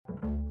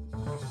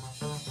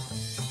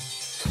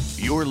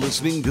You're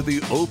listening to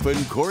the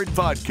Open Court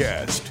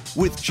Podcast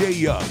with Jay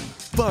Young,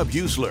 Bob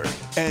Husler,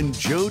 and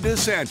Joe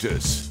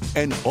DeSantis.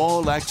 An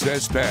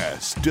all-access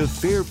pass to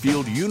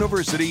Fairfield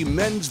University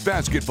men's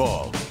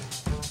basketball.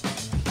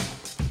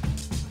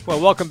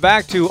 Well, welcome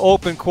back to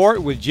Open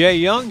Court with Jay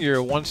Young,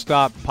 your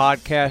one-stop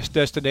podcast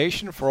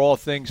destination for all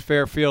things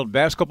Fairfield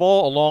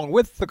basketball. Along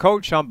with the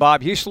coach, I'm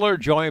Bob Husler,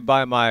 joined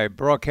by my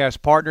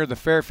broadcast partner, the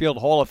Fairfield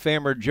Hall of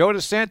Famer Joe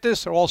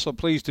DeSantis. We're also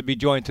pleased to be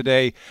joined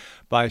today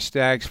by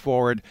Stags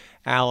forward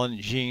Alan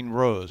Gene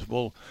Rose.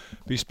 We'll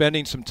be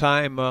spending some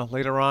time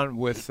later on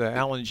with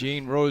Alan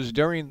Gene Rose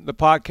during the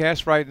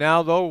podcast. Right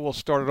now, though, we'll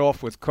start it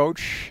off with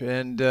Coach.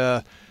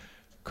 And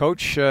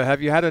Coach,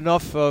 have you had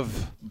enough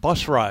of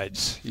bus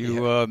rides?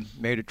 You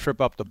made a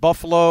trip up to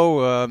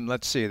Buffalo.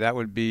 Let's see, that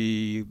would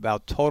be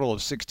about total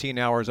of 16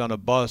 hours on a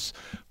bus,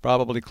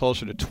 probably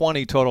closer to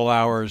 20 total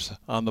hours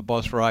on the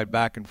bus ride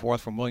back and forth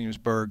from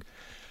Williamsburg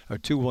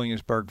to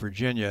Williamsburg,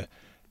 Virginia.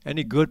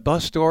 Any good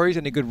bus stories?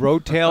 Any good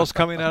road tales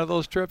coming out of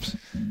those trips?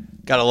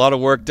 Got a lot of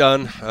work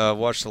done,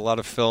 watched a lot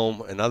of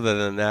film, and other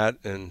than that,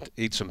 and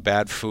ate some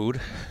bad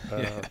food.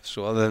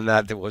 So other than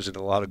that, there wasn't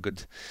a lot of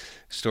good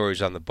stories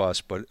on the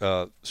bus, but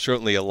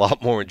certainly a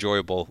lot more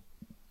enjoyable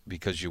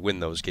because you win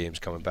those games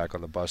coming back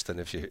on the bus than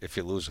if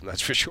you lose them.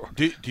 That's for sure.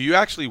 Do you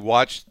actually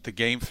watch the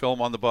game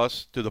film on the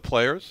bus? Do the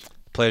players?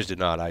 Players did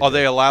not. Are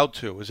they allowed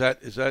to? Is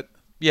that?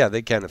 Yeah,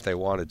 they can if they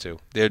wanted to.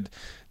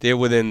 They're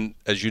within,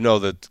 as you know,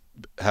 that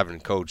having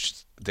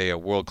coached, they are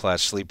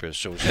world-class sleepers.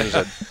 So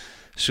as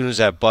soon as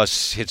that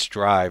bus hits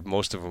drive,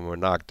 most of them are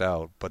knocked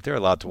out. But they're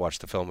allowed to watch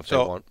the film if they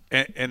want.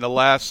 In the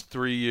last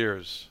 3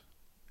 years,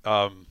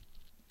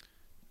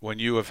 when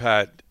you have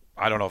had,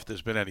 I don't know if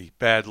there's been any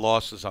bad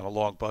losses on a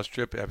long bus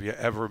trip, have you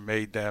ever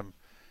made them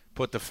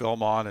put the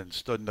film on and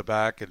stood in the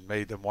back and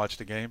made them watch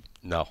the game?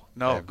 No.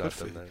 No, good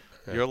for you.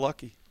 Yeah. You're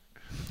lucky.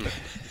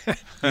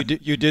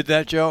 You did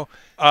that, Joe?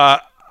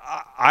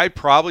 I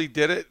probably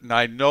did it, and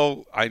I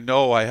know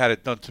I had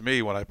it done to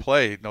me when I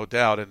played, no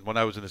doubt. And when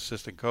I was an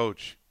assistant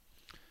coach,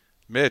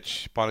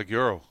 Mitch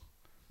Bonaguro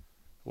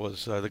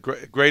was the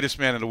greatest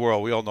man in the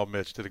world. We all know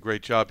Mitch did a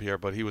great job here,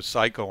 but he was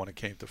psycho when it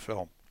came to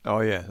film.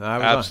 Oh, yeah.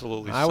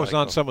 I was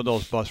on some of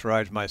those bus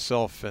rides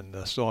myself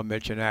and saw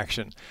Mitch in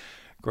action.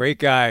 Great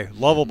guy,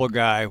 lovable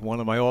guy, one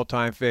of my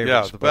all-time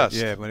favorites. Yeah, the best.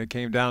 Yeah, when it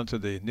came down to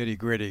the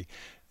nitty-gritty,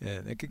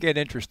 and it could get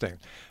interesting.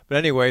 But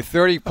anyway,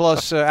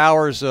 30-plus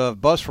hours of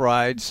bus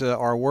rides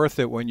are worth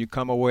it when you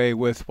come away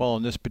with, well,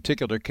 in this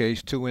particular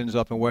case, 2 wins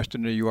up in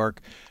Western New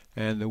York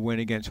and the win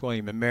against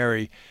William &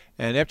 Mary.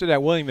 And after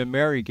that William &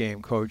 Mary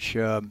game, Coach,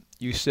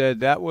 you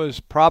said that was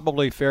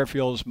probably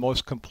Fairfield's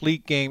most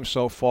complete game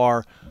so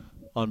far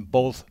on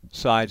both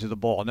sides of the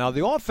ball. Now,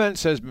 the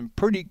offense has been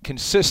pretty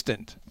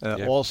consistent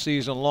all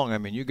season long. I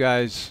mean, you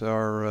guys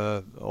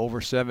are over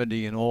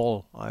 70 in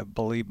all, I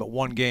believe, but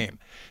one game.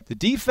 The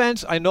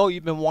defense, I know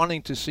you've been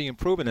wanting to see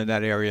improvement in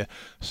that area.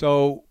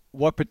 So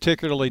what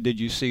particularly did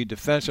you see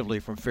defensively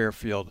from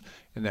Fairfield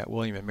in that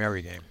William &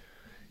 Mary game?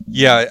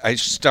 Yeah, I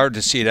started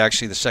to see it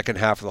actually the second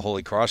half of the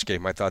Holy Cross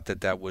game. I thought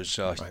that was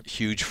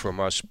huge from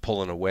us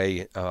pulling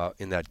away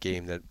in that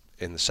game. That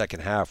in the second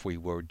half, we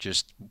were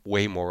just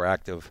way more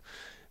active,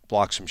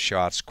 blocked some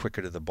shots,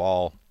 quicker to the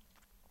ball.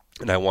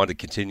 And I wanted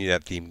to continue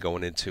that theme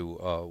going into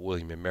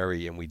William &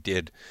 Mary, and we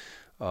did.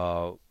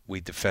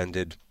 We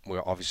defended. We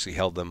obviously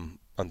held them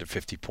under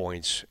 50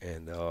 points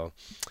and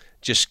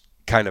just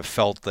kind of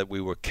felt that we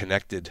were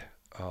connected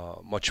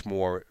much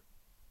more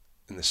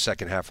in the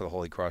second half of the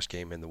Holy Cross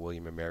game and the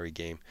William & Mary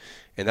game.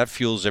 And that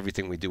fuels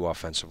everything we do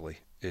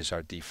offensively is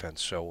our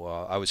defense. So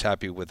I was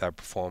happy with our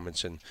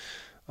performance and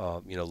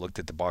looked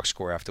at the box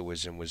score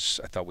afterwards and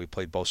I thought we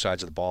played both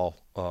sides of the ball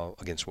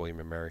against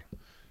William & Mary.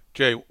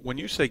 Jay, when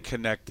you say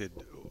connected,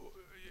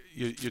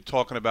 you're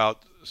talking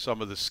about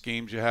some of the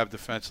schemes you have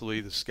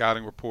defensively, the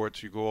scouting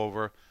reports you go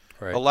over.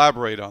 Right.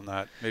 Elaborate on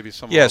that. Maybe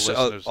some of our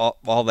listeners. Yes,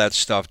 all that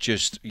stuff.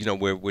 Just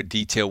we're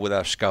detailed with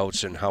our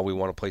scouts and how we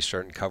want to play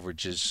certain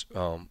coverages.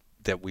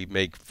 That we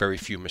make very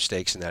few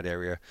mistakes in that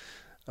area.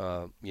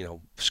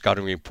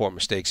 Scouting report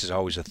mistakes is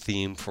always a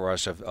theme for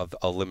us of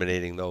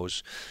eliminating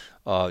those.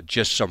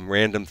 Just some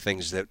random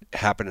things that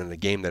happen in the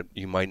game that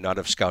you might not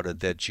have scouted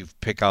that you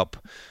pick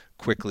up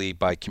quickly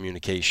by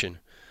communication.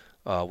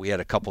 We had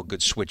a couple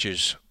good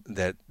switches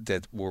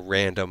that were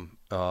random,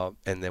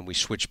 and then we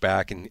switched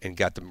back and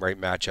got the right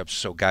matchups.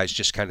 So guys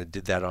just kind of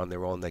did that on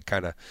their own. They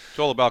kind of it's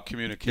all about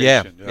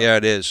communication. Yeah,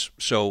 it is.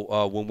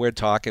 So when we're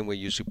talking, we're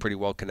usually pretty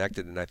well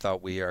connected, and I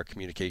thought our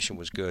communication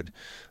was good,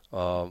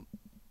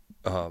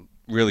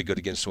 really good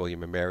against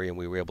William & Mary, and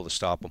we were able to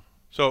stop them.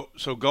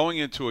 So going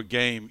into a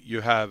game,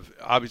 you have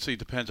obviously it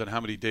depends on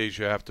how many days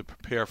you have to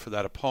prepare for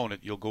that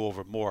opponent. You'll go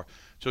over more.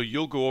 So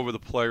you'll go over the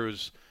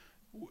players.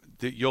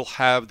 You'll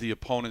have the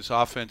opponent's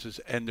offenses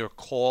and their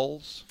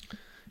calls.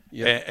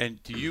 Yeah.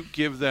 And do you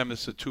give them,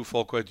 it's a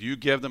twofold question, do you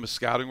give them a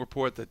scouting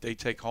report that they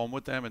take home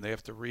with them and they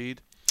have to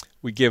read?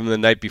 We give them the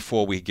night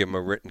before. We give them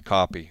a written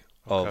copy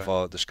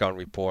of the scouting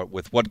report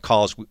with what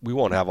calls. We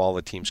won't have all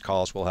the team's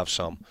calls. We'll have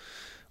some.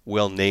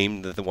 We'll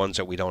name the ones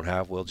that we don't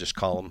have. We'll just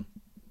call them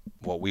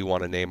what we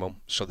want to name them.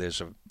 So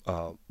there's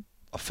a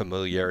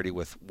familiarity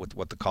with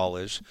what the call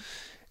is.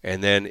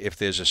 And then if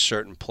there's a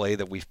certain play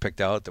that we've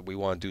picked out that we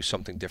want to do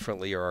something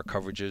differently, or our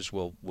coverages,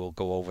 we'll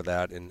go over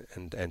that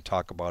and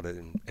talk about it,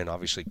 and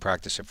obviously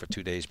practice it for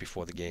 2 days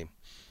before the game.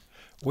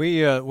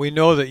 We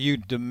know that you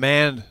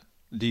demand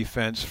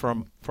defense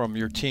from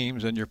your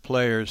teams and your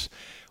players.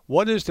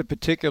 What is the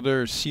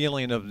particular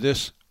ceiling of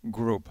this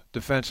group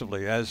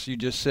defensively? As you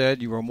just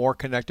said, you were more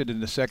connected in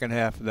the second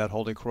half of that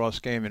Holy Cross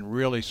game and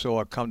really saw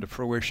it come to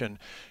fruition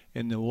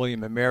in the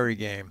William and Mary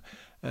game.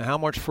 And how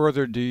much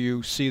further do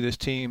you see this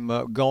team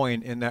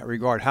going in that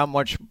regard? How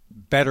much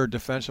better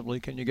defensively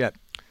can you get?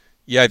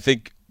 Yeah, I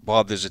think,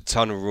 Bob, there's a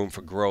ton of room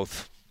for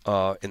growth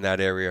in that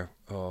area.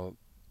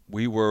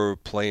 We were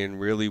playing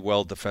really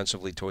well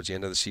defensively towards the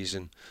end of the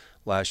season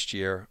last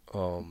year,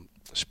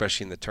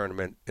 especially in the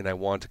tournament, and I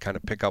wanted to kind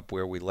of pick up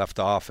where we left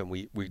off, and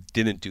we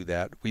didn't do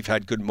that. We've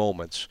had good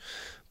moments,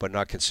 but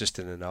not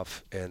consistent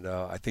enough, and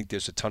I think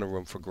there's a ton of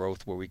room for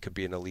growth where we could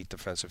be an elite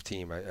defensive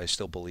team. I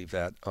still believe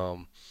that.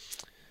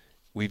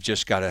 We've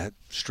just got to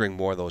string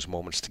more of those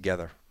moments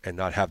together and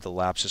not have the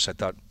lapses. I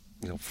thought,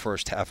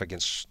 first half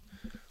against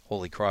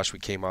Holy Cross, we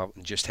came out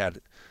and just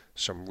had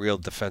some real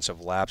defensive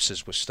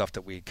lapses with stuff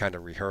that we kind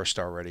of rehearsed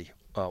already,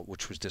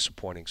 which was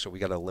disappointing. So we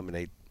got to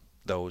eliminate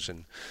those.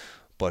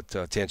 But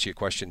to answer your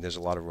question, there's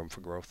a lot of room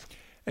for growth.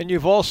 And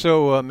you've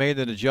also made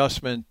an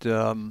adjustment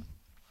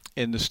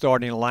in the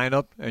starting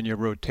lineup and your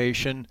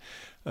rotation.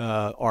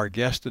 Our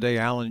guest today,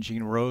 Alan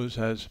Jean Rose,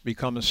 has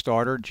become a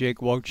starter. Jake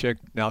Wojcik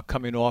now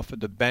coming off of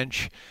the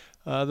bench.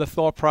 The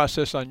thought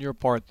process on your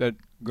part that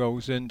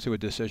goes into a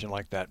decision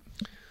like that?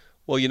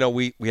 Well,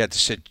 we had to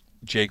sit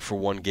Jake for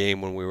one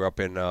game when we were up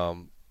in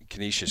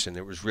Canisius, and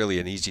it was really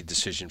an easy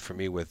decision for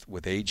me with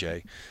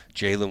AJ.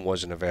 Jalen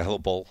wasn't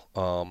available,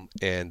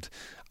 and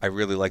I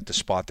really liked the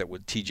spot that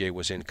TJ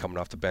was in coming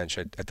off the bench.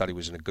 I thought he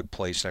was in a good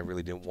place, and I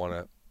really didn't want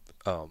to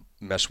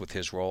mess with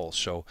his role.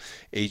 So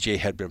AJ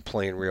had been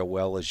playing real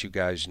well, as you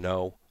guys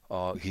know.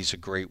 He's a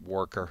great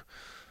worker.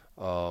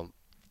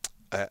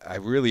 I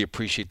really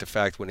appreciate the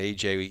fact when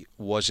AJ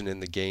wasn't in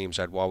the games,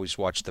 I'd always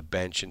watch the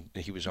bench, and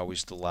he was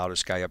always the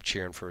loudest guy up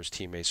cheering for his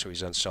teammates, so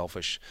he's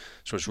unselfish.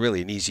 So it's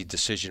really an easy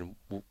decision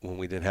when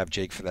we didn't have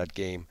Jake for that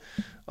game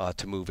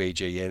to move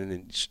AJ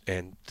in,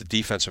 and the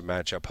defensive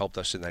matchup helped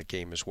us in that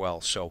game as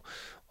well. So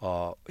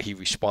he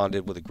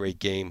responded with a great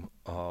game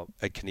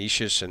at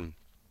Canisius, and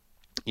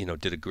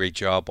did a great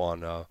job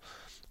on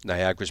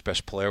Niagara's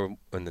best player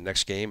in the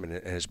next game,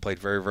 and has played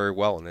very, very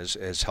well, and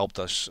has helped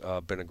us,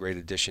 been a great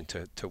addition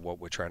to what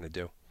we're trying to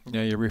do.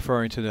 Yeah, you're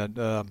referring to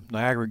that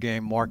Niagara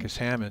game, Marcus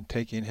Hammond,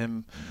 taking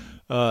him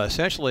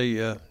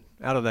essentially out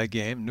of that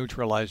game,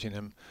 neutralizing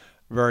him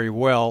very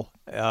well.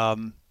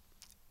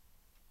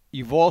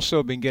 You've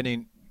also been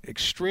getting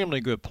extremely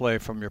good play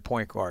from your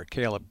point guard,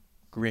 Caleb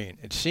Green.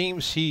 It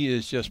seems he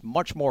is just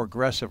much more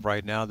aggressive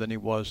right now than he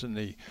was in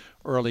the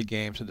early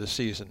games of the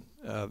season.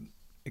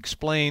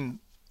 Explain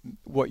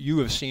what you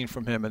have seen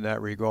from him in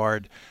that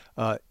regard.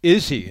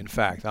 Is he, in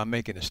fact, I'm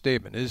making a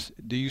statement,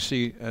 do you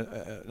see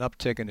an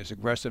uptick in his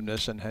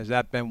aggressiveness, and has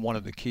that been one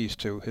of the keys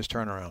to his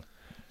turnaround?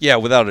 Yeah,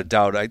 without a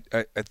doubt. I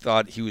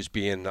thought he was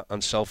being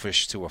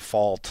unselfish to a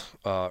fault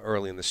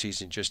early in the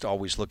season, just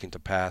always looking to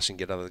pass and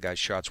get other guys'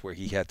 shots where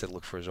he had to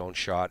look for his own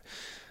shot.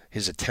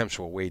 His attempts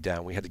were way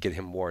down. We had to get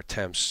him more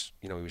attempts.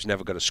 He was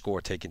never going to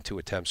score taking 2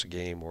 attempts a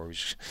game, or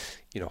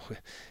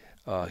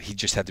he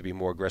just had to be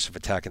more aggressive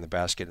attacking the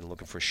basket and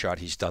looking for a shot.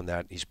 He's done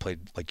that. He's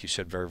played, like you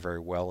said, very, very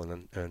well,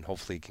 and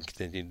hopefully he can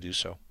continue to do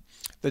so.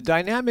 The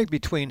dynamic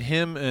between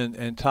him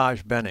and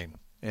Taj Benning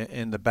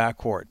in the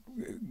backcourt,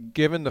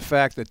 given the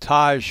fact that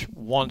Taj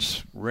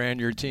once ran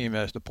your team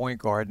as the point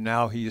guard,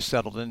 now he has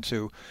settled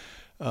into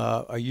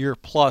a year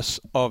plus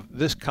of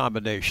this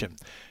combination.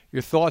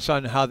 Your thoughts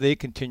on how they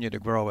continue to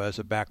grow as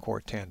a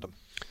backcourt tandem?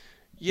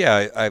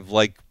 Yeah, I've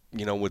liked,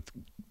 with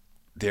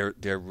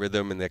their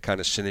rhythm and their kind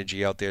of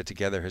synergy out there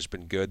together has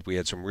been good. We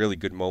had some really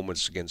good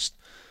moments against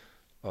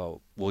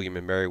William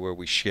and Mary where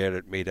we shared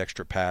it, made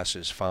extra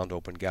passes, found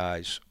open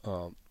guys.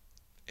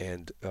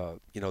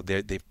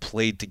 They've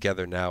played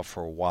together now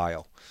for a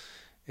while.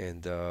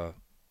 And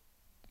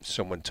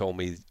someone told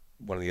me,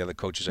 one of the other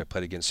coaches I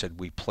played against said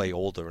we play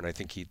older, and I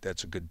think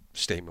that's a good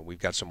statement. We've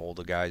got some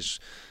older guys,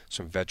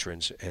 some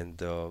veterans, and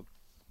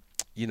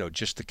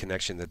just the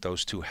connection that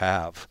those two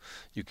have,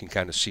 you can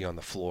kind of see on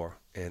the floor.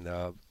 And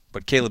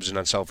but Caleb's an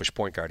unselfish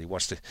point guard.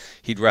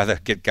 He'd rather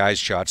get guys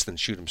shots than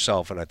shoot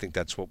himself, and I think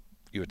that's what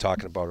you were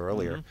talking about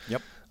earlier. Mm-hmm.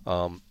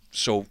 Yep.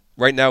 So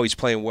right now he's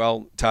playing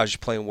well. Taj is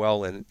playing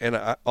well, and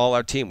all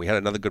our team. We had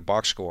another good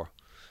box score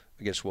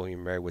against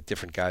William & Mary with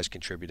different guys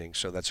contributing,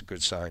 so that's a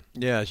good sign.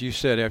 Yeah, as you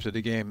said after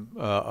the game,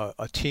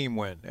 a team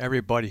win.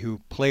 Everybody who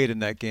played in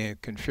that game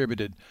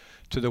contributed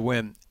to the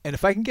win. And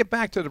if I can get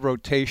back to the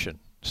rotation,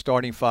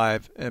 starting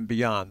 5 and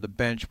beyond, the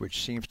bench,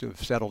 which seems to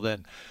have settled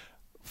in,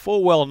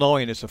 full well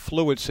knowing it's a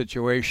fluid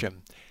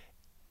situation,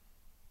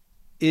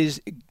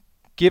 is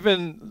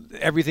given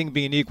everything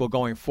being equal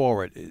going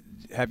forward,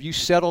 have you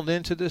settled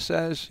into this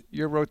as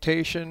your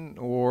rotation,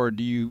 or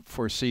do you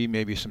foresee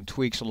maybe some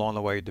tweaks along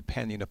the way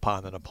depending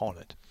upon an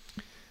opponent?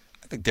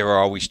 I think there are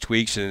always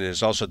tweaks, and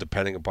it's also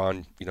depending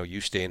upon you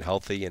staying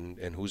healthy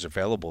and who's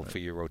available for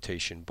your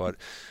rotation. But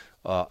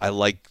I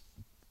like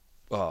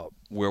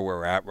where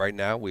we're at right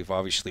now. We've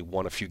obviously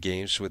won a few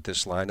games with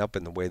this lineup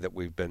and the way that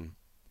we've been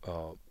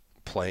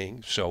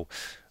playing. So,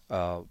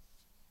 I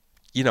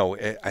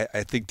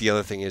think the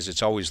other thing is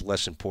it's always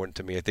less important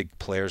to me. I think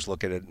players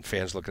look at it and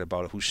fans look at it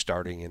about who's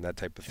starting and that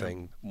type of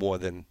thing more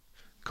than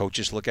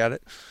coaches look at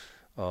it.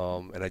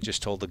 And I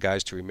just told the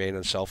guys to remain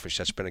unselfish.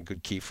 That's been a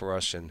good key for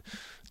us, and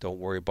don't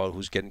worry about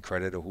who's getting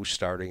credit or who's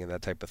starting and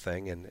that type of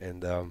thing,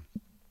 and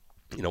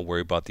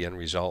worry about the end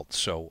result.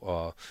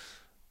 So,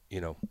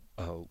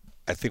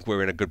 I think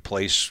we're in a good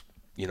place,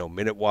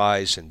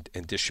 minute-wise and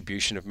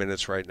distribution of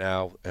minutes right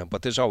now.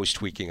 But there's always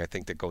tweaking, I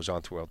think, that goes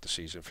on throughout the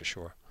season for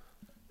sure.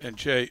 And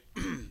Jay,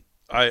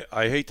 I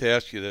hate to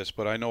ask you this,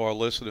 but I know our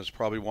listeners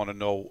probably want to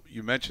know.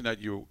 You mentioned that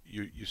you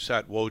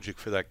sat Wojcik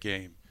for that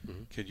game.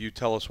 Mm-hmm. Can you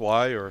tell us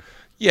why? Or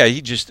yeah,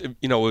 he just it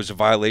was a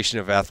violation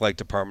of athletic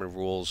department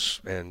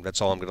rules, and that's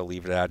all I'm going to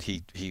leave it at.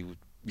 He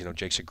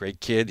Jake's a great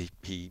kid.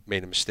 He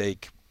made a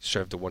mistake,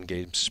 served a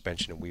 1-game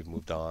suspension, and we've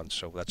moved on.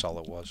 So that's all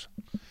it was.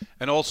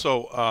 And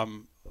also,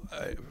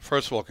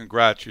 first of all,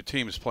 congrats. Your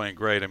team is playing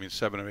great. I mean,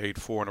 7 or 8,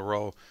 4 in a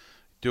row,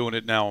 doing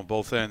it now on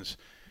both ends.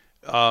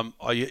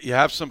 You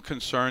have some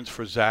concerns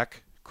for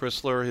Zach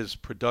Chrysler. His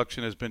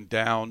production has been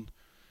down.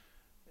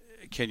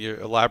 Can you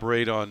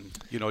elaborate on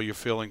your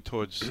feeling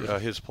towards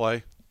his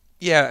play?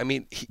 Yeah, I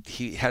mean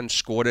he hadn't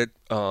scored it,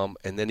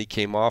 and then he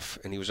came off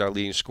and he was our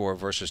leading scorer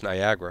versus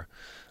Niagara,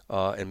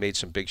 and made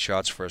some big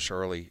shots for us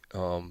early.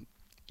 And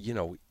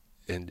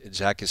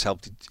Zach has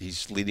helped.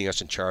 He's leading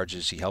us in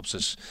charges. He helps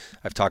us.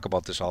 I've talked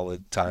about this all the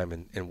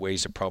time in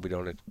ways that probably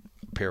don't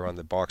appear on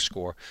the box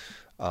score.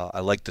 I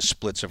like the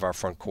splits of our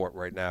front court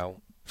right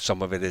now.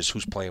 Some of it is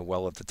who's playing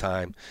well at the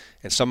time,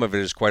 and some of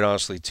it is, quite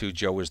honestly, too,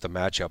 Joe, is the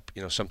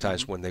matchup.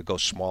 Sometimes when they go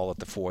small at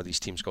the 4, these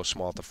teams go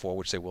small at the 4,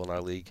 which they will in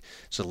our league.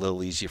 It's a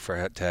little easier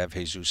to have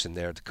Jesus in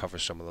there to cover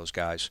some of those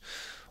guys.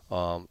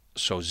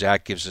 So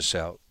Zach gives us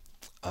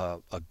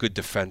a good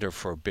defender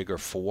for a bigger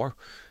 4,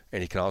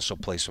 and he can also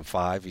play some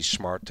 5. He's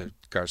smart to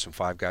guard some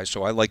 5 guys.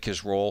 So I like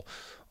his role.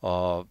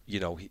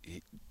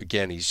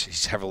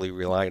 He's heavily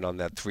relying on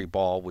that 3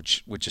 ball,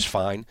 which is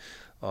fine.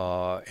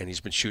 And he's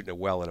been shooting it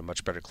well at a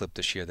much better clip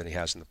this year than he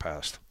has in the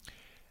past.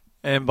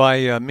 And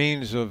by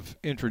means of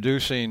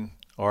introducing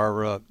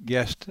our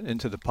guest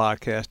into the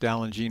podcast,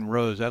 Alan Jean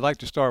Rose, I'd like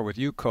to start with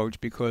you, Coach,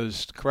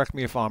 because, correct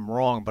me if I'm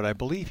wrong, but I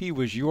believe he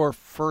was your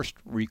first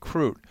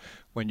recruit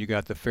when you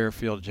got the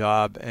Fairfield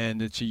job,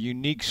 and it's a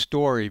unique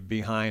story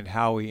behind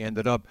how he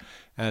ended up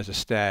as a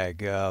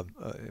Stag.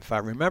 If I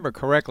remember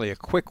correctly, a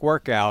quick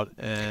workout,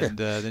 and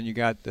then you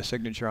got the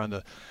signature on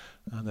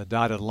the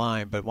dotted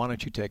line. But why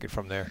don't you take it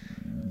from there?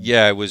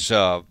 Yeah, it was,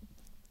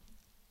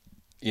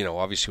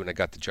 obviously when I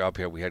got the job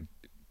here, we had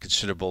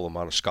considerable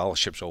amount of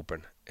scholarships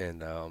open,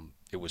 and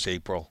it was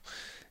April,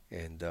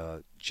 and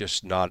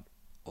just not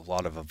a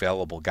lot of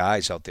available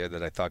guys out there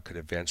that I thought could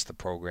advance the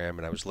program,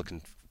 and I was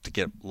looking to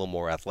get a little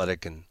more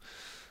athletic and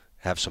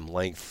have some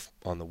length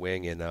on the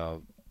wing, and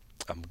I'm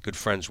good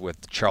friends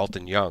with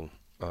Charlton Young,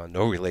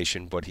 no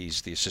relation, but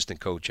he's the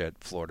assistant coach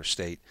at Florida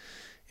State,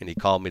 and he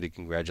called me to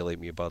congratulate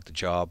me about the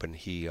job, and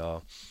he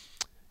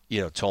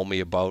told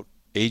me about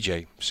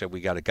AJ. Said, we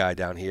got a guy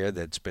down here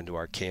that's been to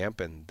our camp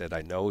and that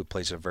I know. He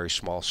plays at a very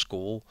small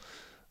school,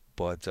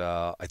 but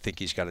I think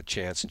he's got a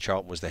chance. And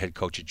Charlton was the head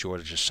coach at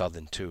Georgia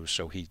Southern too,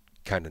 so he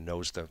kind of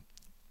knows the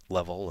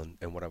level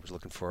and what I was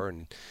looking for.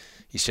 And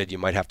he said you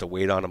might have to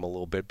wait on him a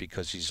little bit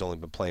because he's only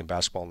been playing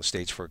basketball in the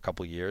States for a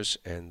couple of years.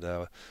 And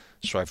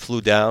so I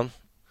flew down.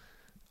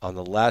 On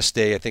the last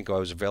day, I think I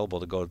was available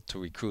to go to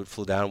recruit,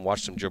 flew down,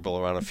 watched him dribble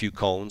around a few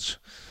cones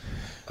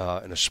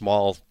in a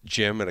small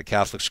gym at a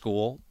Catholic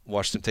school,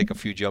 watched him take a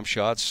few jump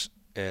shots,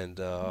 and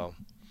that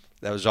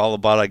was all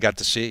about I got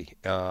to see.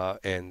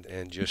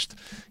 And just,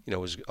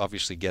 was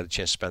obviously get a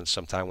chance to spend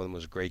some time with him. He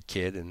was a great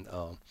kid, and,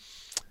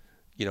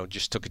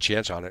 just took a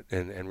chance on it.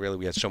 And really,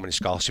 we had so many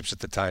scholarships at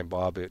the time,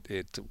 Bob,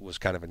 it was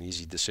kind of an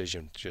easy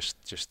decision. I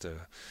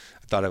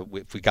thought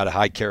if we got a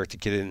high character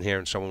kid in here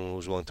and someone who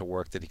was willing to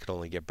work, that he could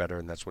only get better,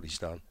 and that's what he's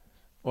done.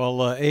 Well,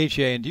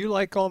 AJ, and do you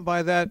like going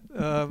by that?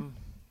 I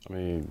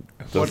mean,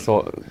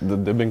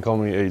 they've been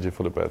calling me AJ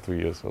for the past 3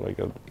 years.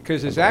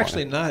 Because it's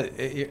actually not.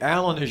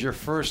 Alan is your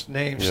first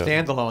name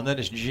standalone, then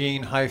it's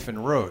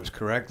Jean-Rose,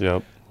 correct?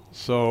 Yep.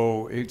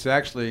 So it's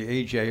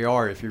actually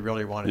AJR if you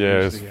really want to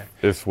use the...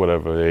 it's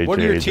whatever. AJ, what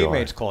do your AJR.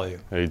 Teammates call you?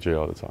 AJ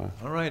all the time.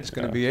 All right, it's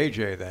going to be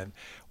AJ then.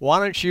 Why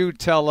don't you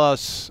tell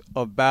us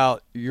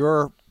about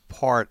your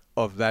part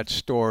of that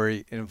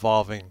story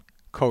involving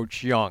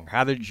Coach Young?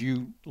 How did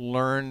you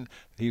learn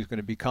he was going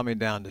to be coming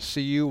down to see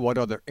you? What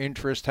other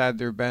interest had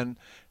there been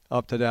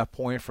up to that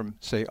point from,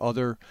 say,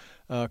 other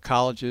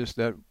colleges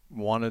that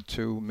wanted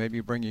to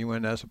maybe bring you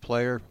in as a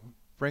player?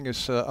 Bring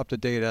us up to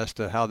date as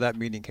to how that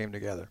meeting came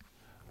together.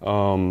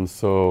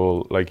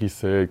 So like he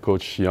said,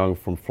 Coach Young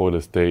from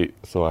Florida State.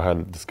 So I had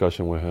a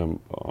discussion with him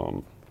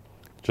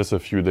just a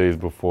few days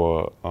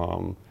before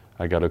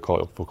I got a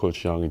call for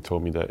Coach Young. He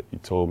told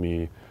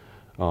me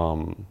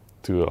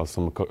to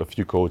a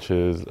few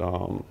coaches,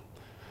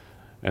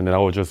 and then I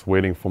was just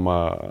waiting for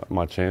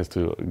my chance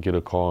to get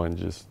a call, and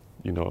just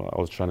I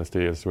was trying to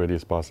stay as ready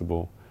as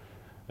possible.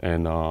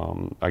 And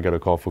I got a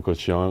call from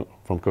Coach Young,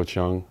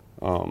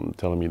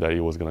 telling me that he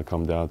was going to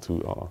come down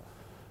to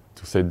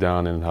sit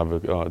down and have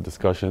a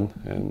discussion,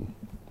 and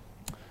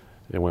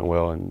it went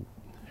well, and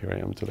here I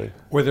am today.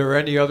 Were there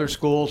any other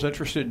schools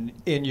interested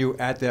in you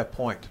at that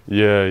point?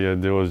 Yeah,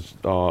 there was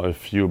a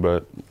few,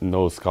 but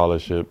no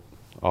scholarship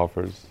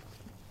offers.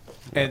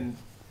 And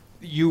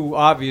you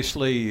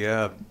obviously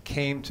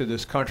came to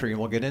this country, and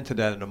we'll get into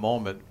that in a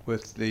moment,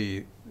 with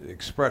the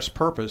express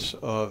purpose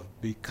of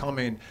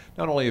becoming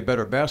not only a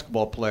better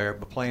basketball player,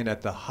 but playing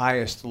at the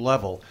highest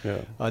level.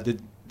 Yeah.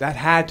 That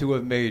had to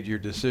have made your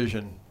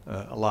decision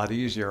a lot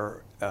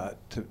easier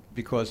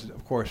because,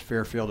 of course,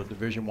 Fairfield, a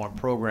Division I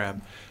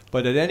program.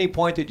 But at any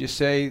point did you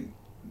say,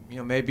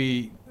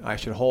 maybe I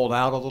should hold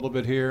out a little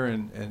bit here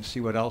and see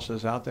what else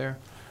is out there?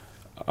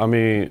 I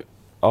mean,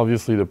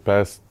 obviously the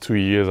past 2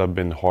 years have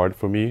been hard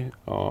for me,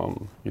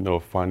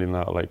 finding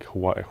out like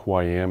who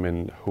I am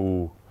and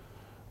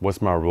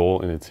what's my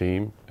role in the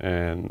team.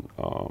 And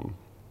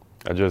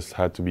I just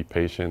had to be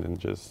patient and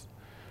just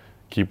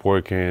keep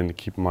working,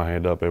 keep my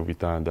head up every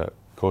time that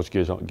coach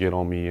get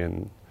on me,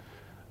 and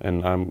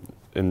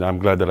I'm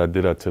glad that I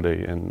did that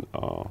today, and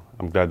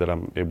I'm glad that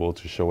I'm able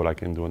to show what I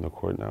can do in the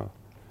court now.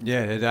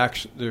 Yeah,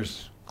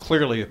 there's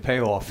clearly a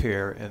payoff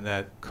here in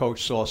that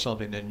coach saw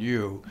something in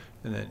you,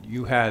 and then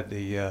you had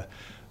the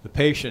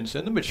patience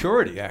and the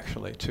maturity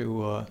actually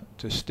to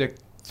stick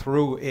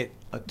through it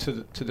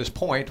to this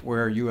point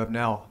where you have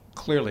now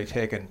clearly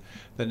taken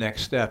the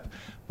next step.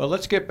 But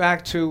let's get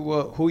back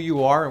to who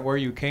you are and where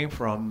you came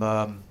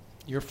from.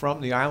 You're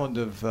from the island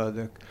of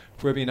the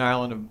Caribbean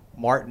island of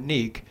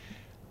Martinique.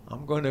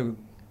 I'm going to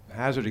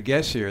hazard a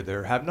guess here.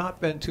 There have not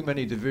been too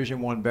many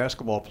Division I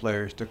basketball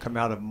players to come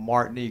out of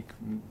Martinique.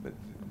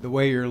 The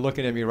way you're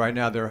looking at me right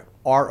now, there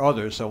are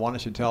others. So why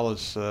don't you tell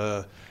us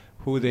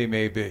who they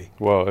may be?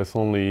 Well,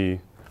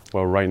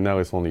 right now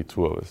it's only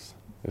two of us.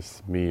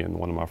 It's me and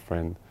one of my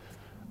friends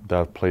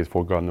that plays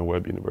for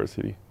Gardner-Webb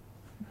University.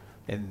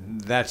 And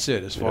that's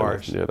it as far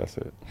as? Yeah, that's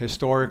it.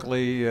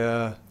 Historically?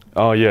 There's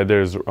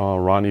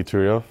Ronnie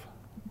Turioff.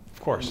 Of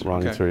course.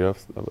 Ronnie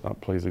Turioff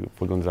plays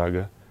for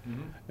Gonzaga.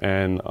 Mm-hmm.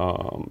 And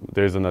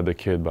there's another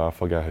kid, but I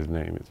forgot his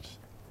name.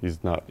 He's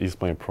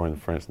playing pro in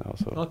France now.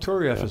 So. Well,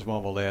 Turioff is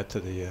one we'll add to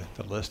the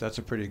list. That's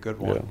a pretty good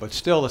one. Yeah. But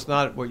still, it's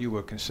not what you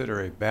would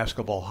consider a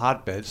basketball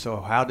hotbed.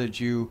 So how did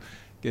you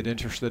get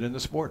interested in the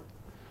sport?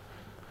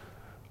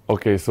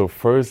 Okay, so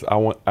first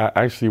I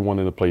actually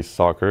wanted to play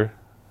soccer,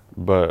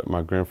 but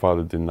my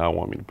grandfather did not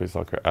want me to play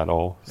soccer at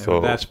all. And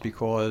so that's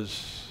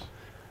because?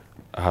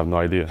 I have no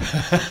idea.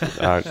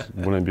 I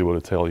wouldn't be able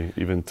to tell you.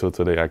 Even till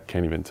today, I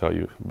can't even tell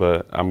you.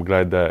 But I'm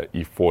glad that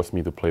he forced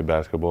me to play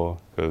basketball,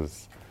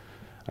 because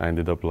I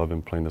ended up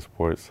loving playing the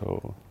sport,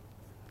 so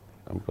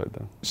I'm glad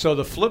that. So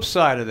the flip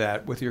side of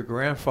that with your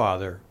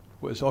grandfather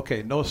was,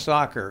 okay, no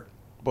soccer,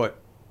 but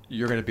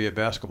you're going to be a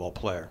basketball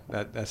player.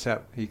 That's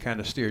how he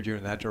kind of steered you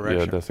in that direction.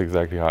 Yeah, that's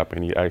exactly how it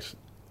happened.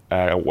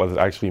 I was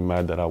actually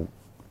mad that I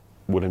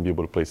wouldn't be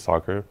able to play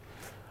soccer,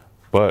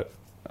 but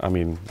I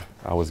mean,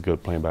 I was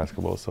good playing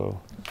basketball, so.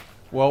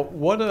 Well,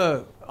 what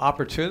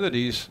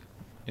opportunities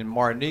in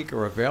Martinique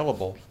are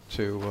available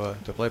to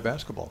play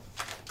basketball?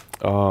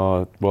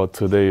 Well,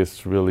 today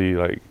it's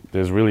really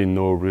there's really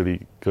no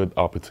really good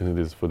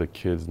opportunities for the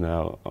kids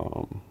now.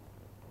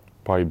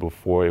 Probably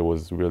before it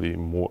was really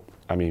more,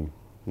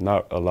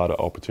 not a lot of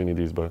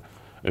opportunities, but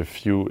a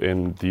few.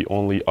 And the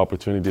only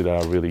opportunity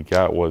that I really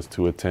got was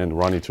to attend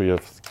Ronnie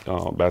Turioff's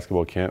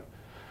basketball camp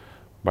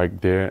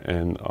back there,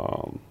 and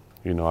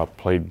I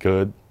played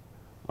good,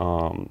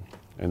 and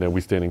then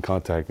we stayed in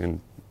contact,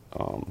 and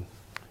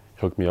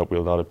hooked me up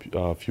with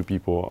a few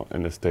people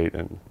in the state,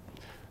 and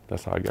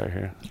that's how I got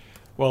here.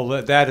 Well,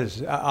 that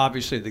is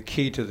obviously the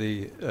key to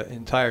the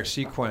entire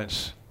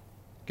sequence,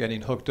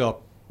 getting hooked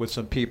up with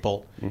some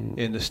people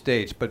in the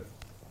States. But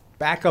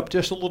back up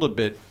just a little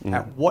bit.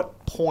 At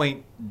what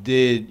point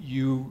did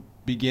you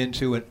begin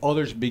to, and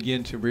others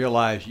begin to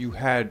realize you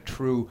had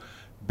true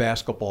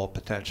basketball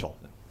potential?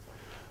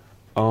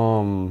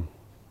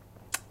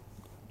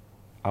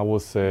 I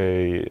would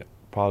say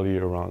probably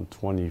around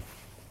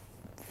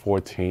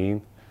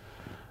 2014.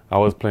 I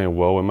was playing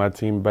well with my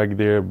team back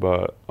there,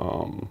 but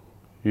I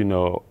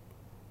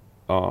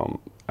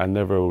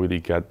never really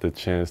got the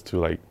chance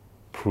to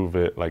prove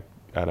it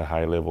at a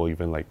high level.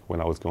 Even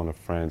when I was going to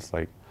France,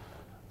 my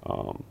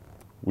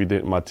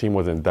team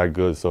wasn't that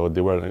good, so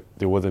they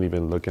wasn't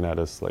even looking at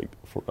us like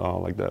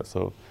that.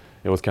 So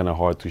it was kind of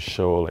hard to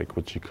show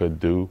what you could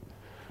do.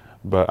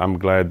 But I'm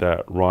glad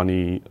that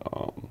Ronnie,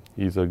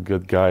 he's a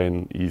good guy,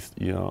 and he's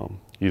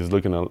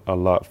looking a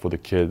lot for the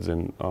kids,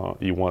 and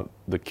he want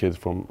the kids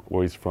from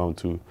where he's from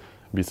to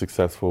be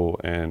successful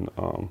and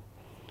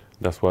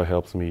that's what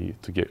helps me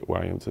to get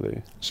where I am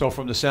today. So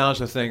from the sounds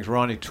of things,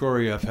 Ronny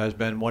Turiaf has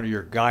been one of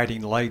your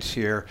guiding lights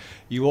here.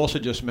 You also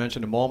just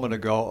mentioned a moment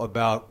ago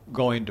about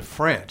going to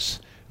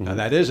France. Now,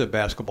 that is a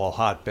basketball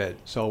hotbed.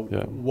 So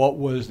what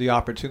was the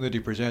opportunity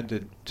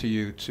presented to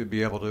you to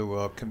be able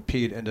to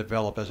compete and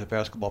develop as a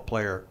basketball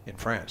player in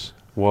France?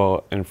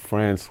 Well, in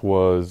France I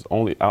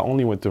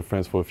only went to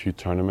France for a few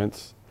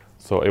tournaments,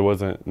 so it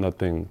wasn't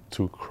nothing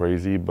too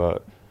crazy,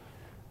 but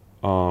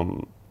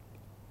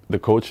the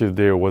coaches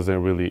there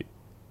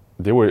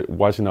they were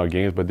watching our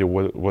games, but they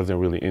wasn't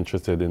really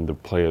interested in the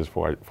players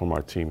from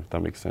our team, if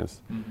that makes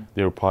sense. Mm-hmm.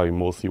 They were probably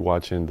mostly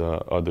watching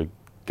the other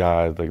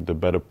guys, like the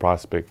better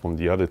prospect from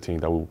the other team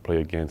that we would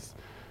play against.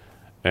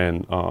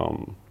 And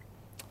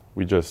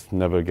we just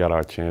never got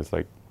our chance,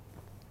 like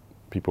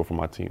people from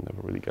our team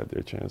never really got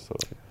their chance. So.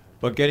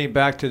 But getting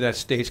back to that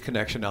States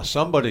connection, now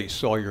somebody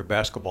saw your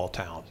basketball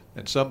talent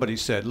and somebody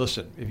said,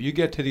 listen, if you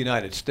get to the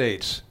United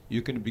States,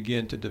 you can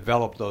begin to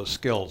develop those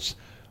skills.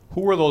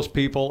 Who were those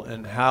people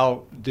and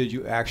how did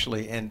you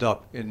actually end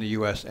up in the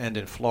U.S. and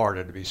in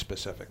Florida, to be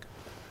specific?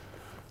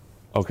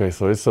 Okay,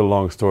 so it's a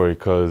long story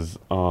because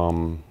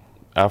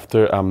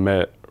after I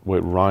met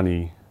with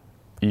Ronny,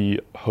 he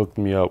hooked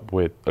me up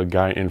with a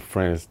guy in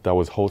France that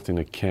was hosting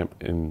a camp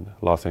in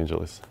Los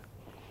Angeles.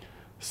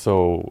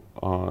 So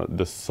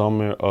the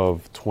summer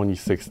of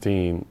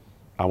 2016,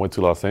 I went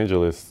to Los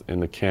Angeles in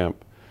the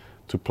camp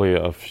to play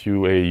a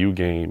few AAU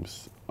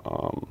games,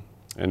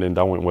 and then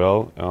that went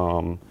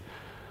well.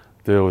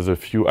 There was a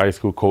few high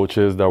school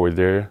coaches that were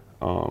there,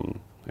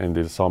 and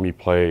they saw me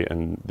play,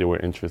 and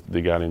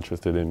they got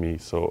interested in me.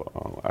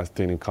 So I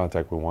stayed in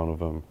contact with one of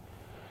them.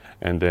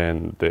 And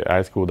then the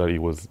high school that he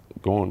was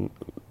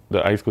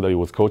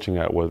coaching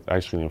at was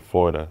actually in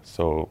Florida.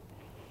 So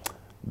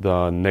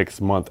the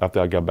next month after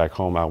I got back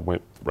home, I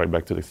went right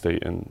back to the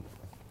state and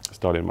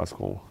started my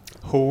school.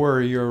 Who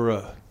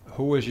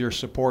was your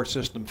support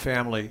system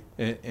family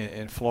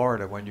in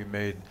Florida when you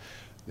made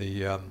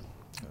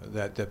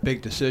that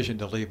big decision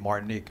to leave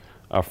Martinique?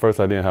 At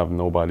first, I didn't have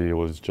nobody. It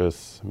was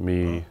just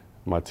me,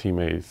 my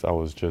teammates. I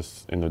was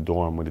just in the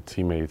dorm with the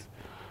teammates.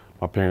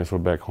 My parents were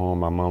back home.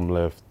 My mom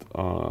left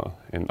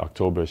in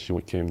October. She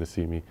came to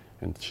see me,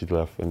 and she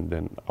left, and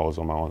then I was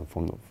on my own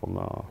from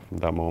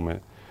that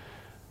moment.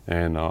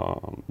 And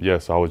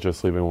so I was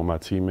just living with my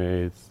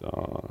teammates.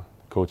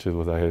 Coaches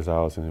was at his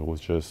house, and it was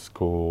just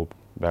school,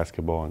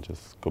 basketball, and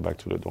just go back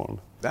to the dorm.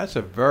 That's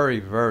a very,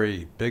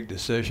 very big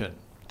decision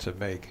to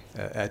make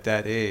at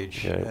that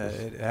age. Yeah,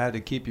 it had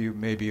to keep you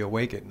maybe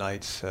awake at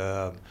nights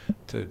to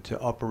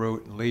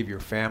uproot and leave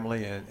your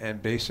family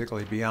and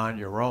basically be on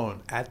your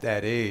own at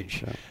that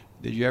age. Yeah.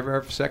 Did you ever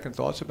have second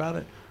thoughts about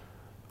it?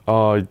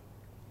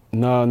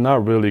 No,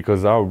 not really,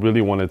 because I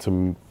really wanted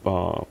to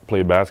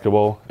play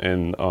basketball,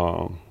 and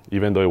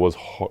even though it was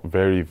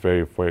very,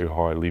 very, very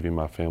hard leaving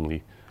my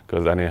family,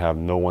 because I didn't have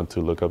no one to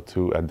look up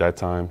to at that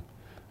time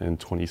in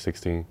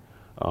 2016.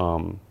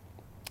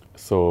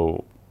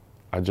 So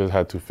I just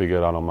had to figure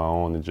it out on my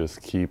own and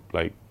just keep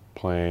like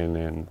playing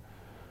and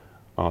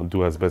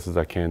do as best as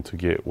I can to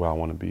get where I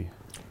want to be.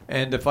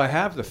 And if I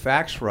have the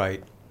facts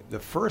right, the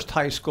first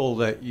high school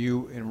that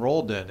you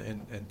enrolled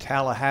in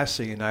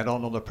Tallahassee, and I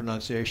don't know the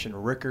pronunciation,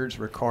 Rickards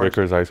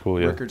High School,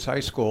 yeah. Rickards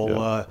High School.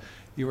 Yeah.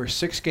 You were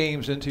 6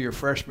 games into your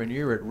freshman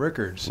year at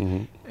Rickards,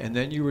 and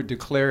then you were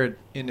declared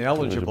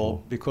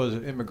ineligible because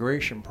of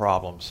immigration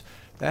problems.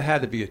 That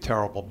had to be a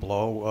terrible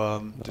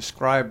blow.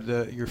 Describe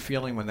your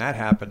feeling when that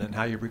happened and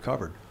how you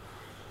recovered.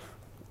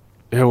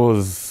 It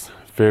was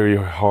a very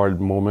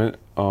hard moment.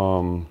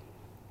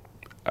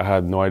 I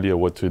had no idea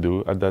what to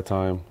do at that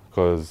time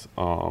because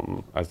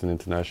as an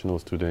international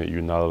student,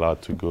 you're not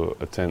allowed to go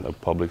attend a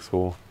public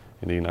school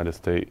in the United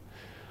States.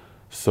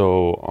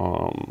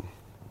 So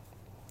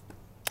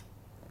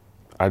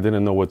I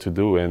didn't know what to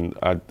do, and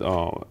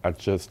I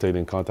just stayed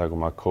in contact with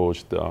my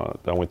coach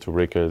that went to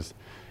Rickards.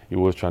 He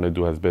was trying to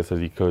do as best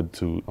as he could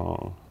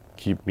to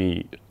keep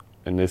me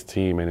in this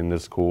team and in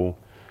this school.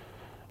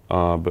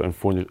 But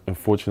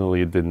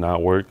unfortunately, it did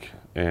not work,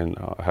 and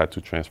I had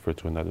to transfer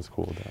to another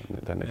school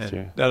that next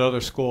year. That other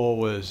school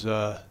was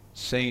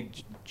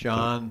St.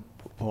 John.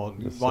 Well,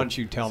 why don't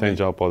you tell me? St.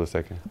 John Paul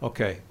II.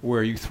 Okay,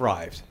 where you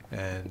thrived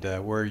and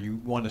where you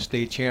won a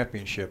state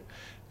championship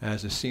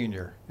as a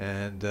senior,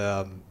 and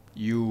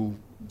you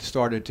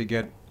started to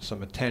get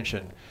some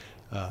attention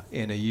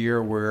in a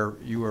year where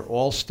you were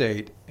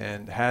all-state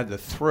and had the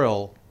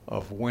thrill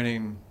of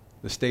winning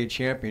the state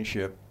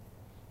championship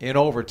in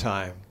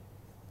overtime.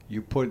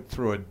 You put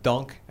through a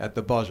dunk at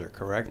the buzzer,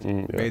 correct?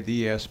 Yeah. Made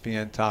the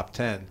ESPN top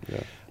 10.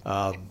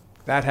 Yeah.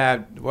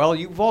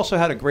 You've also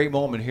had a great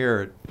moment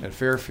here at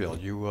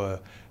Fairfield. You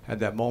had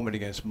that moment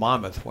against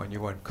Monmouth when you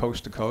went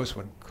coast to coast,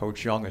 when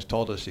Coach Young has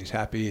told us he's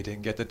happy he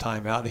didn't get the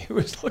timeout he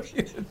was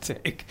looking to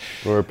take.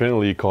 Well,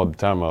 apparently he called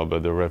the timeout,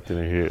 but the ref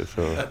didn't hear it,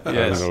 so I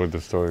don't know what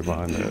the story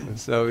behind that.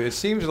 So it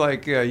seems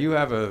like you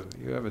have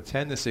a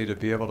tendency to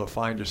be able to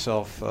find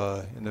yourself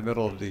in the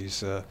middle of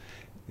these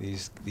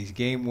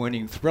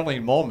game-winning,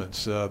 thrilling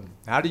moments.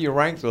 How do you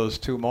rank those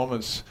two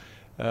moments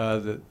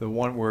the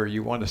one where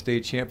you won the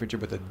state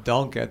championship with a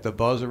dunk at the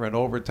buzzer in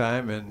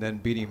overtime, and then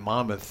beating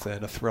Monmouth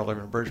in a thriller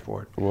in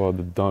Bridgeport. Well,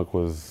 the dunk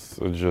was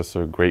just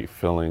a great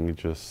feeling.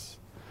 Just,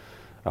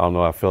 I don't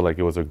know, I felt like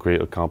it was a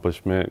great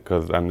accomplishment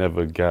because I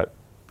never got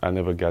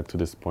to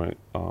this point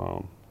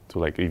to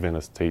like even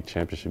a state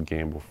championship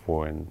game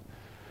before. And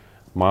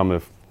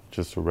Monmouth,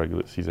 just a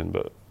regular season,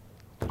 but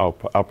I'll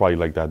probably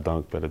like that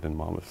dunk better than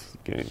Monmouth's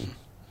game.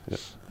 Yeah.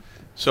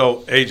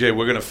 So, AJ,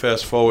 we're going to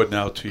fast forward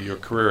now to your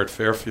career at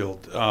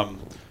Fairfield.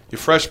 Your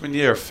freshman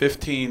year,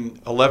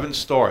 11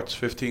 starts,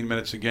 15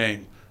 minutes a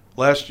game.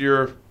 Last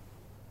year,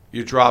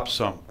 you dropped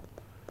some.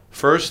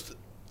 First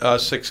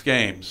 6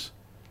 games,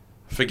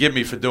 forgive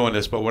me for doing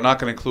this, but we're not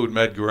going to include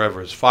Medgar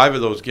Evers. 5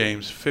 of those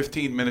games,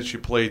 15 minutes you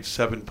played,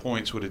 7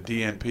 points with a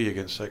DNP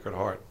against Sacred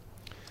Heart.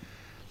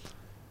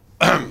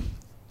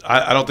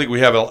 I don't think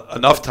we have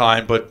enough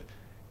time, but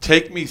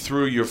take me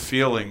through your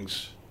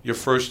feelings your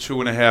first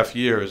 2.5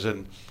 years,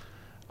 and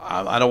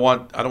I don't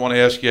want to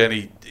ask you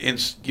any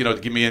to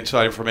give me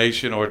inside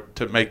information or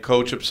to make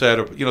coach upset,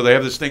 or they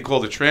have this thing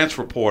called the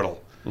transfer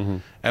portal. Mm-hmm.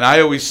 And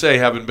I always say,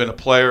 having been a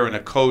player and a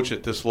coach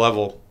at this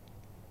level,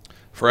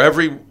 for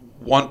every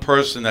one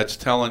person that's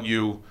telling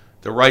you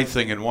the right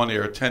thing in one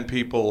ear, 10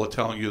 people are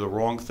telling you the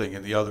wrong thing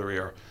in the other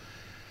ear.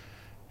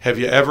 Have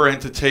you ever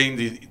entertained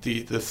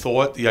the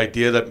thought, the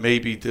idea that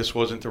maybe this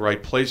wasn't the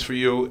right place for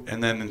you?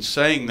 And then in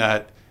saying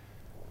that,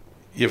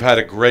 you've had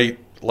a great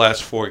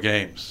last 4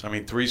 games. I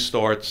mean, 3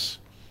 starts.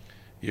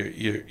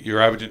 You're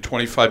averaging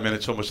 25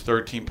 minutes, almost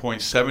 13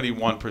 points,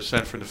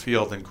 71% from the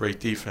field, and great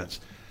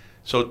defense.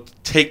 So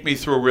take me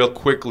through real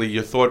quickly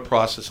your thought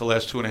process the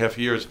last 2.5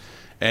 years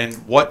and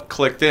what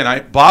clicked in.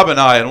 Bob and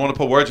I don't want to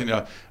put words in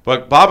you,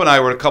 but Bob and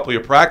I were at a couple of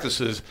your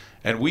practices,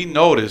 and we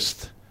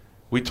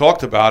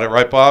talked about it,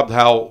 right, Bob,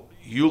 how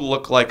you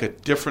look like a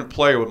different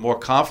player with more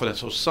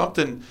confidence. So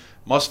something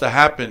must have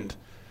happened.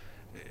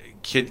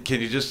 Can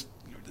you just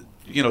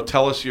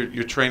tell us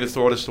your train of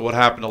thought as to what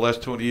happened the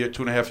last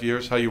 2.5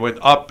 years, how you went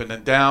up and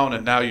then down,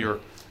 and now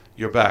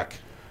you're back?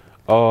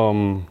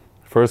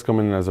 First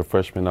coming in as a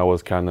freshman, I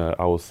was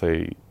I would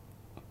say,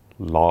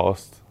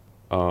 lost,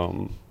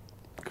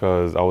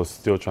 because I was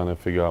still trying to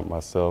figure out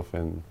myself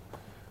and,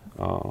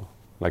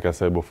 like I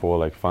said before,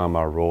 like find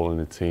my role in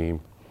the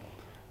team.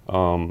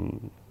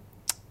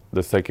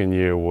 The second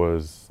year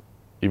was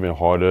even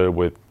harder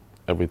with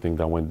everything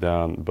that went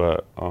down,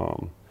 but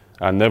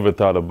I never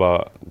thought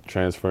about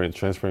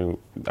transferring.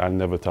 I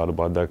never thought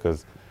about that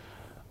because,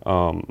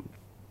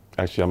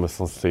 actually, I'm going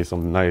to say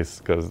something nice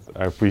because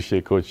I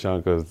appreciate Coach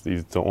Young because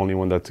he's the only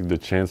one that took the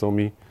chance on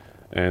me.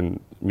 And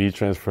me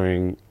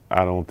transferring,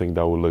 I don't think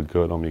that would look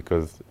good on me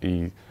because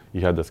he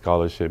had the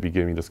scholarship. He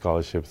gave me the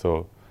scholarship.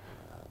 So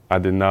I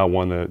did not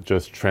want to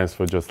just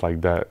transfer just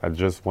like that. I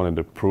just wanted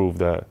to prove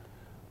that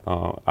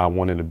I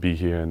wanted to be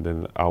here, and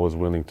then I was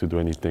willing to do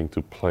anything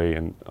to play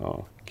and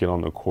get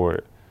on the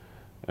court.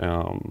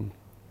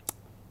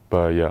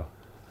 But yeah.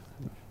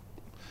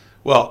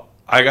 Well,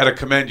 I got to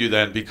commend you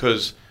then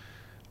because,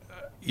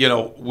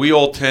 we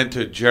all tend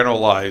to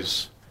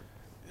generalize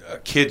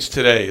kids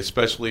today,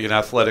 especially in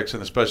athletics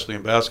and especially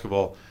in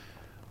basketball.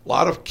 A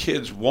lot of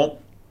kids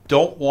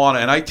don't want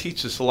to, and I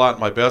teach this a lot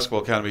in my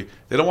basketball academy,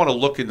 they don't want to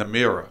look in the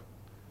mirror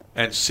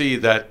and see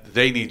that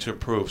they need to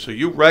improve. So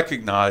you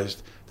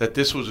recognized that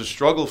this was a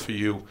struggle for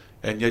you,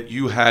 and yet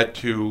you had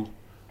to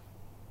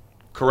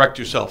correct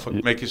yourself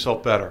and make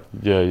yourself better.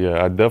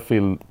 Yeah.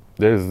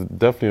 There's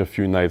definitely a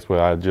few nights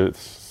where I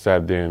just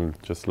sat there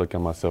and just looked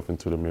at myself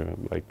into the mirror,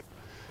 like,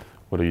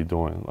 what are you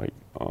doing? Like,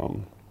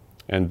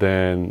 and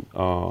then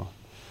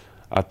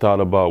I thought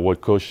about what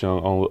Coach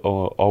Young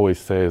always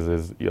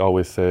says. He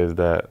always says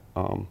that,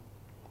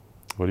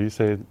 what do you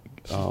say?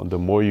 The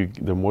more you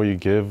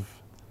give,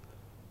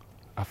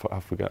 I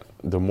forgot.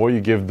 The more you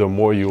give, the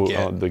more you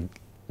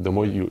the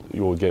more you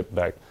will get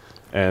back.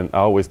 And I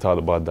always thought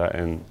about that,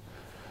 and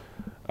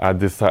I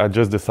just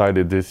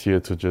decided this year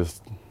to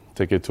just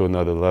take it to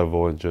another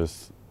level and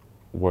just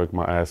work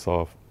my ass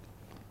off.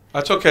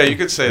 That's okay. You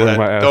can say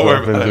that. Don't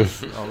worry about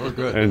it. We're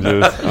good. And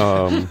just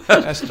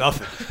that's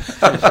nothing.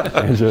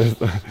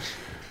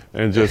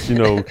 and just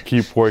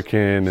keep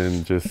working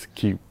and just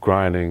keep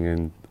grinding.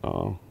 And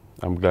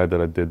I'm glad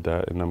that I did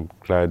that, and I'm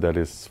glad that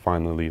it's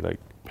finally like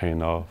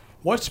paying off.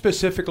 What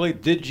specifically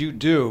did you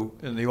do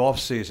in the off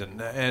season?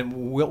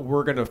 And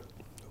we're going to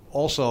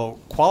also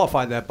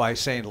qualify that by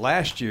saying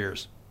last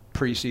year's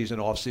preseason,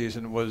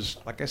 off-season was,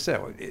 like I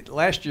said,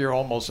 last year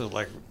almost is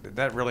like, did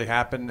that really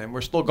happen? And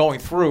we're still going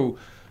through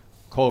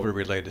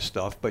COVID-related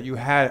stuff, but you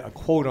had a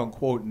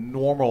quote-unquote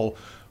normal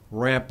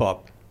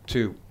ramp-up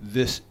to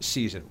this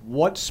season.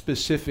 What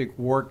specific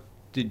work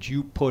did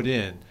you put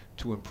in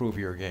to improve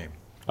your game?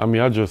 I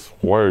mean, I just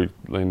worked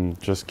and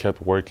just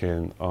kept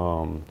working,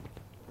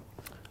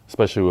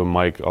 especially with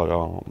Mike,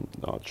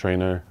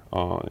 trainer.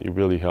 He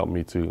really helped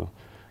me to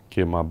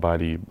get my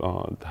body,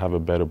 have a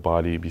better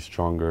body, be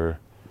stronger.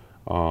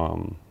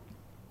 And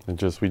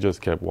we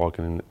just kept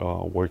working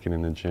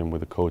in the gym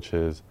with the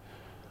coaches.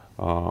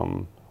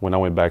 When I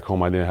went back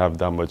home, I didn't have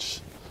that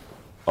much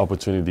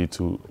opportunity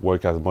to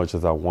work as much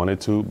as I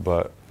wanted to,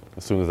 but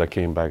as soon as I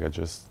came back, I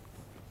just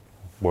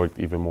worked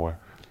even more.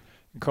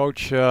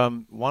 Coach,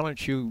 why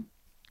don't you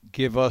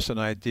give us an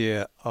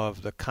idea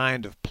of the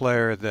kind of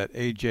player that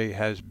AJ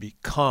has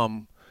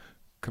become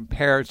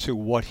compared to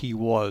what he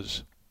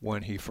was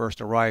when he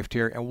first arrived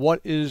here, and what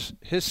is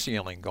his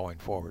ceiling going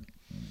forward?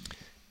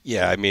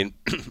 Yeah, I mean,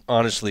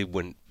 honestly,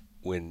 when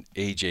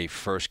AJ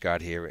first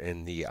got here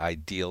in the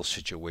ideal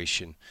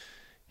situation,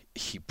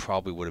 he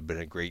probably would have been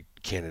a great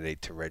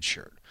candidate to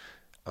redshirt,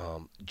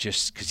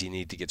 just because he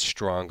needed to get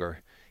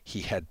stronger.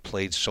 He had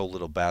played so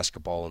little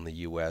basketball in the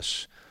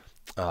U.S.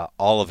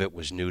 All of it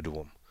was new to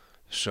him.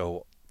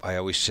 So I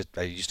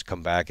used to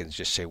come back and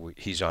just say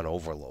he's on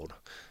overload,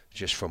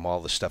 just from all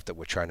the stuff that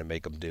we're trying to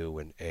make him do,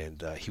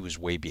 and he was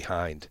way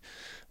behind.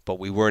 But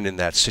we weren't in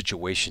that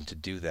situation to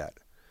do that.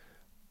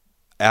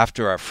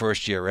 After our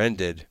first year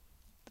ended,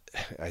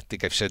 I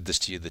think I've said this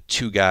to you, the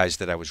two guys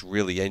that I was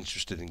really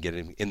interested in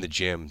getting in the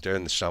gym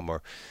during the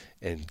summer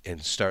and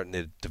starting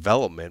the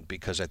development,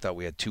 because I thought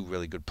we had two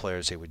really good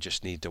players, they would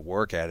just need to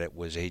work at it,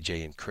 was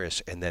AJ and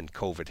Chris, and then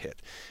COVID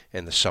hit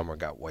and the summer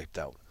got wiped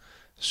out.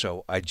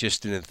 So I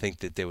just didn't think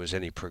that there was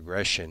any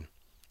progression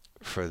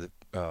for the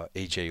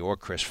AJ or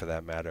Chris for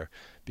that matter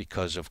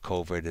because of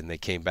COVID, and they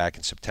came back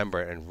in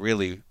September and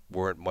really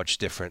weren't much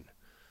different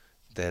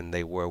than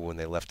they were when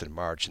they left in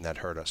March, and that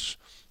hurt us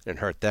and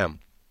hurt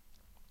them.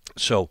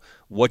 So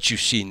what you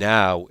see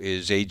now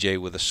is AJ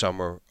with a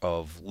summer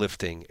of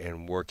lifting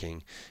and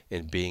working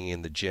and being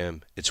in the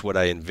gym. It's what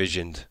I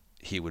envisioned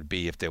he would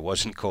be if there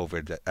wasn't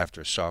COVID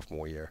after his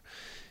sophomore year.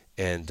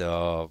 And,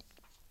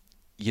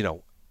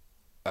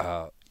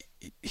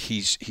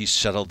 he's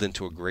settled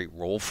into a great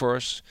role for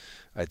us.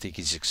 I think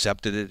he's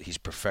accepted it. He's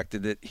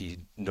perfected it. He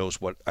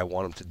knows what I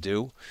want him to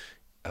do.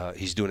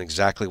 He's doing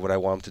exactly what I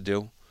want him to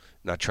do.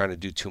 Not trying to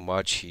do too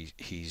much.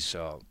 He's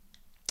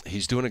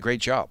doing a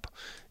great job.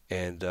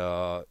 And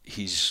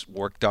he's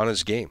worked on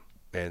his game.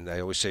 And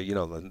I always say,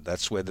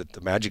 that's where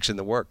the magic's in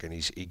the work. And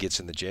he gets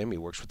in the gym, he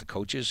works with the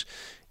coaches,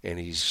 and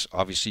he's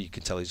obviously, you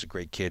can tell he's a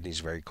great kid and he's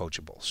very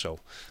coachable. So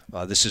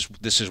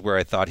this is where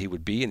I thought he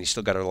would be, and he's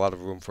still got a lot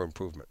of room for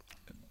improvement.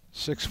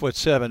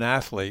 6'7"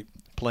 athlete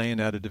playing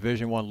at a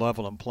Division I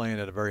level and playing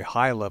at a very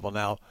high level.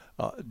 Now,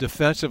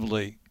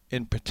 defensively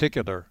in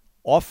particular,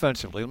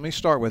 offensively, let me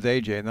start with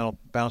AJ and then I'll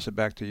bounce it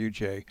back to you,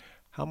 Jay.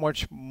 How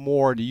much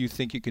more do you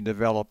think you can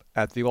develop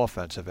at the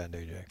offensive end,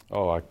 AJ?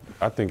 Oh,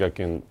 I think I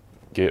can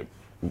get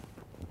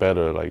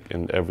better, like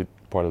in every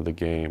part of the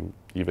game,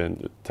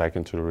 even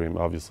attacking to the rim,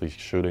 obviously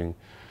shooting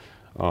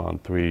on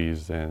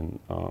threes, and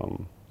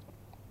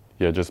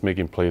just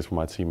making plays for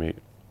my teammate.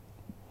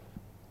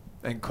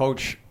 And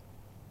Coach,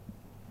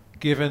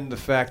 given the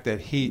fact that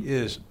he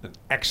is an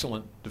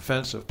excellent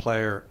defensive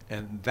player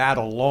and that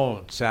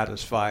alone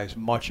satisfies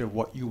much of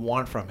what you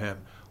want from him,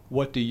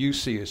 what do you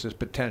see as his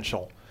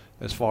potential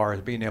as far as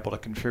being able to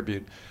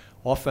contribute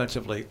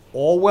offensively?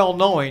 All well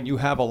knowing you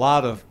have a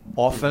lot of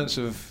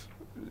offensive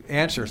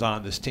answers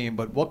on this team,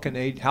 but how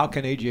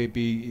can AJ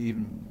be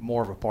even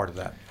more of a part of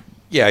that?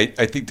 Yeah,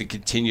 I think the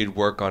continued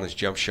work on his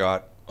jump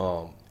shot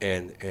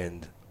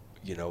and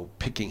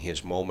picking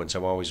his moments.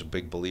 I'm always a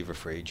big believer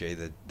for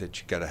AJ that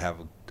you got to have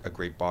a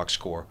great box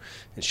score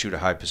and shoot a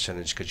high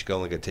percentage, because you're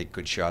only going to take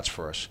good shots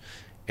for us.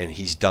 And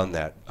he's done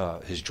that.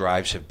 His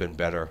drives have been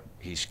better.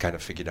 He's kind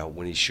of figured out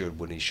when he should,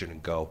 when he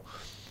shouldn't go.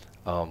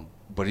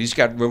 But he's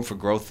got room for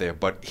growth there.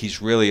 But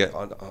he's really,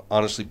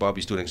 honestly, Bob,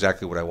 he's doing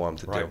exactly what I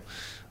want him to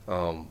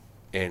do.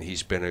 And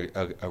he's been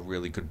a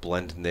really good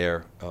blend in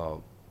there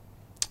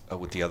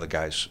with the other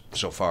guys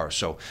so far.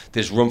 So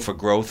there's room for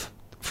growth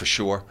for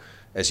sure,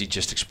 as he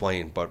just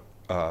explained. But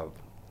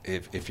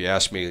if you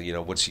ask me,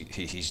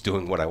 he's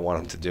doing what I want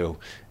him to do,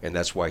 and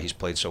that's why he's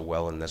played so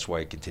well, and that's why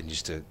he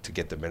continues to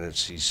get the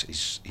minutes.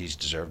 He's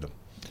deserved them.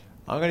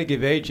 I'm going to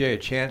give AJ a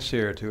chance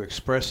here to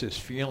express his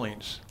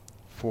feelings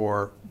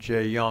for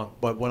Jay Young,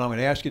 but what I'm going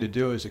to ask you to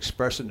do is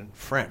express it in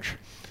French.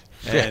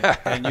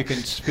 And you can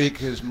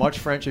speak as much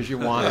French as you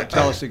want and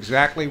tell us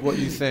exactly what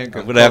you think.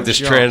 I'm going to have this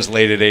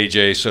translated,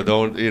 AJ, so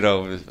don't,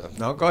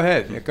 No, go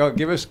ahead.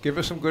 Give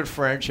us some good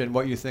French and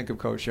what you think of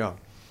Coach Young.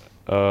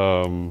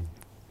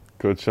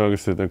 Coach Young,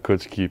 c'est un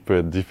coach qui peut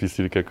être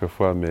difficile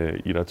quelquefois,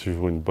 mais il a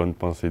toujours une bonne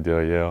pensée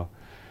derrière.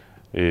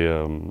 Et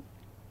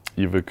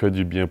il veut que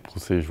du bien pour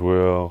ses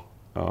joueurs,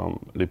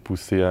 les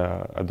pousser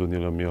à donner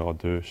le meilleur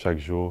d'eux chaque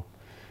jour.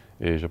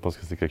 Et je pense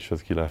que c'est quelque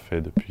chose qu'il a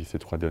fait depuis ces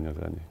 3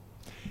 dernières années.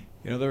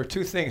 There are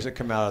two things that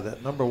come out of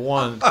that. Number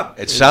one,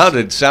 it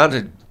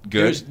sounded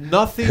good. There's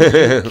nothing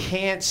you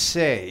can't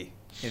say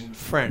in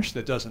French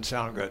that doesn't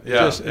sound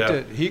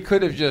good. He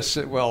could have just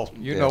said, well,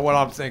 you know what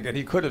I'm thinking.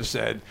 He could have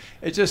said,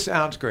 it just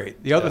sounds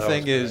great. The other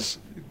thing is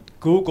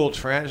Google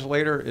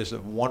Translator is a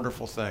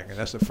wonderful thing, and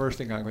that's the first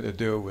thing I'm going to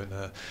do when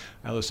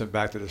I listen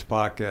back to this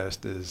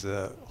podcast is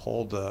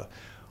hold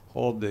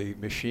the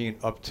machine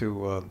up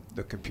to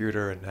the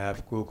computer and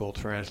have Google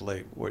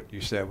translate what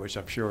you said, which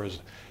I'm sure is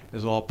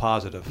is all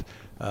positive.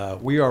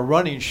 We are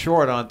running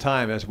short on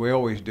time, as we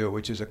always do,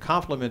 which is a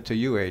compliment to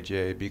you,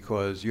 AJ,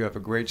 because you have a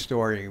great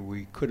story.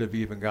 We could have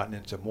even gotten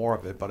into more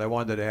of it, but I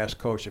wanted to ask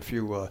Coach a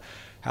few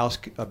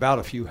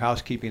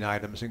housekeeping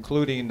items,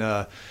 including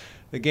the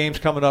games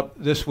coming up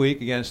this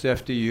week against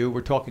FDU.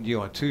 We're talking to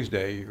you on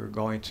Tuesday. You're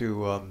going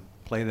to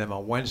play them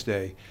on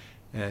Wednesday,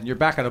 and you're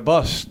back on a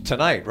bus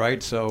tonight,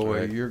 right? So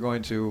right. You're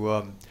going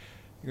to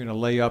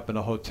lay up in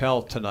a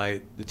hotel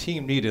tonight. The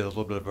team needed a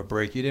little bit of a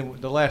break.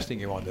 The last thing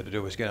you wanted to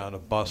do was get on a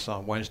bus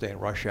on Wednesday in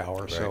rush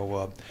hour. Right.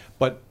 So,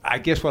 but I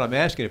guess what I'm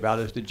asking about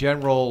is the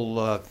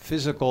general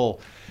physical,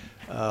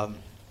 the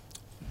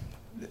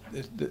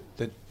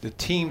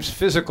team's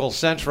physical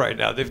sense right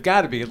now. They've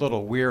got to be a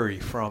little weary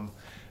from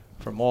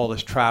all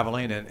this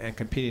traveling and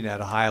competing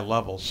at a high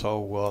level.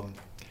 So,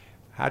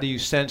 how do you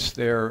sense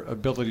their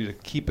ability to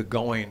keep it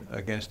going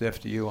against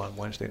FDU on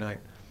Wednesday night?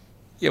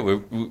 Yeah,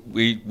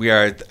 we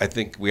are. I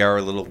think we are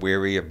a little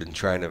weary. I've been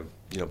trying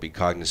to be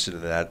cognizant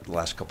of that the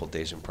last couple of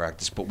days in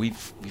practice. But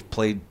we've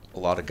played a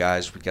lot of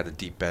guys. We've got a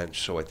deep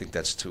bench, so I think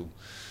that's to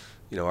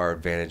our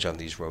advantage on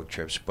these road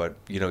trips. But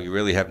you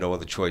really have no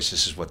other choice.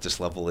 This is what this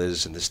level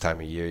is, and this time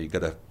of year you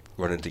got to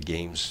run into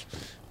games.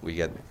 We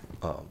got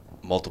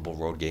multiple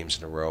road games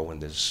in a row,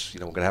 and there's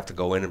we're gonna have to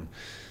go in and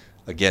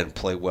again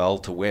play well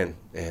to win.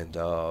 And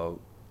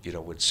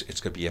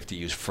it's gonna be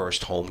FDU's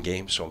first home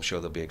game, so I'm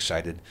sure they'll be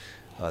excited.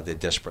 They're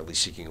desperately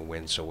seeking a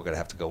win, so we're going to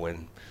have to go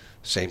in.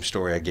 Same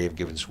story I gave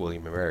against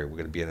William & Mary. We're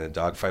going to be in a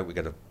dogfight. We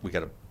got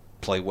to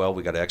play well.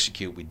 We got to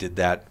execute. We did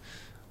that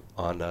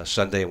on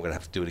Sunday, and we're going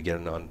to have to do it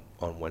again on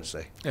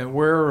Wednesday. And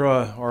where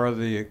are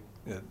the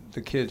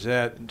kids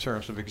at in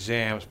terms of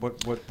exams?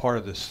 What part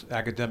of this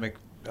academic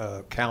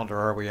calendar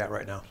are we at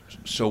right now?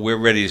 So we're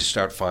ready to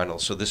start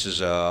finals. So this is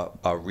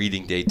our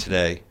reading day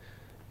today.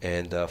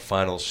 And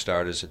finals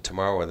start, is it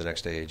tomorrow or the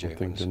next day, AJ? I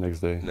think the next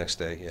day. Next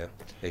day, yeah.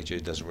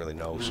 AJ doesn't really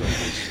know, so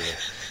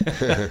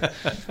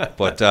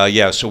but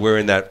so we're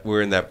in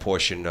that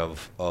portion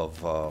of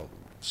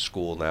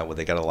school now where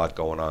they got a lot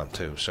going on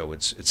too. So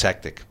it's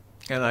hectic.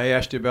 And I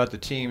asked you about the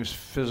team's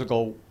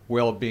physical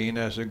well-being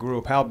as a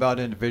group. How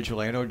about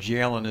individually? I know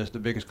Jalen is the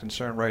biggest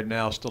concern right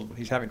now. Still,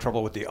 he's having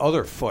trouble with the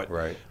other foot.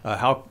 Right.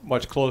 How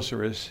much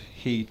closer is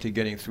he to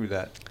getting through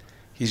that?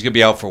 He's going to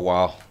be out for a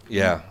while,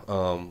 yeah.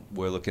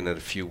 We're looking at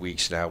a few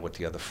weeks now with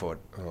the other foot.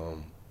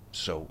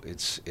 So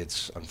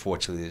it's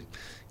unfortunately,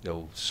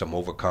 some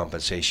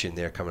overcompensation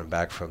there coming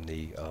back from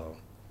the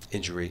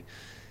injury.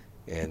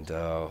 And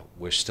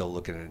we're still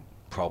looking at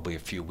probably a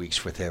few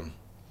weeks with him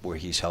where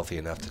he's healthy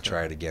enough to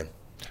try it again.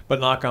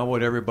 But knock on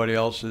wood, everybody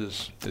else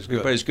is good.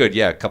 Everybody's good,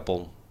 yeah. A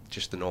couple,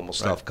 just the normal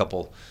stuff. Right. A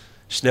couple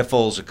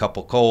sniffles, a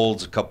couple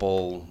colds, a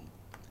couple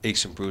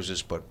aches and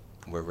bruises, but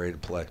we're ready to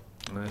play.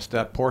 And it's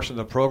that portion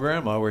of the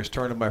program. I always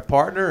turn to my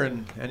partner.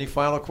 And any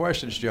final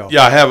questions, Joe?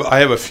 Yeah, I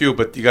have a few,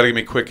 but you got to give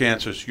me quick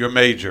answers. Your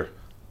major?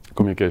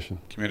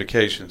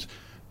 Communications.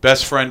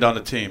 Best friend on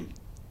the team?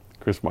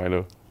 Chris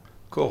Milo.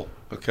 Cool.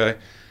 Okay.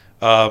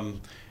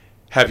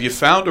 Have you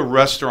found a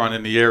restaurant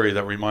in the area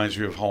that reminds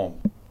you of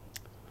home?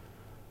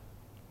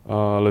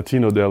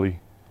 Latino Deli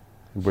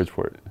in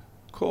Bridgeport.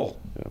 Cool.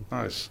 Yeah.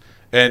 Nice.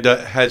 And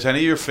has any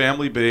of your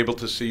family been able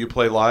to see you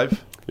play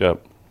live?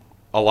 Yep.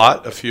 A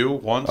lot? A few?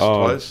 Once?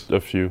 Twice?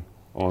 A few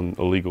on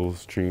Illegal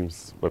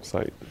Streams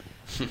website.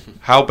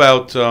 How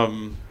about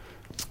the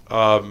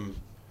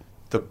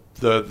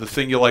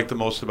thing you like the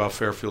most about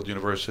Fairfield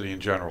University in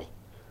general?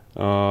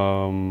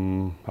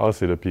 I would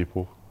say the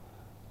people.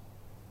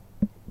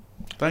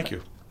 Thank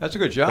you. That's a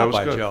good job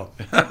by good. Joe.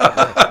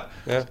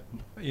 Yeah.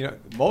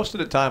 Most of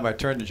the time I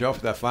turn to Joe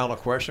for that final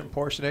question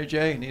portion,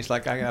 AJ, and he's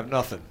like, I have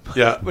nothing.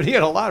 Yeah. But he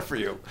had a lot for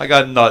you. I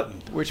got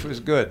nothing. Which was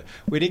good.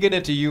 We didn't get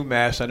into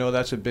UMass. I know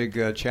that's a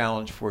big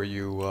challenge for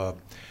you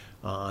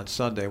on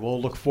Sunday.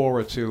 We'll look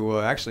forward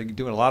to actually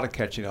doing a lot of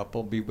catching up.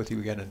 We'll be with you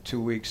again in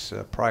 2 weeks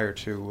prior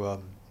to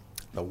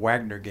the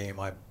Wagner game,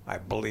 I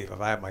believe,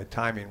 if I have my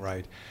timing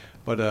right.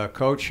 But,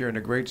 Coach, you're in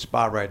a great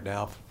spot right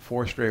now.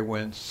 4 straight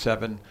wins,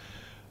 7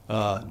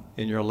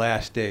 in your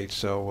last 8.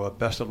 So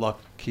best of luck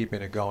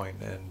keeping it going.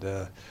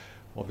 And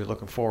we'll be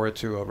looking forward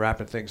to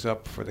wrapping things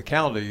up for the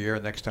calendar year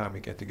next time we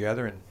get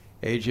together. And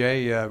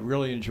AJ,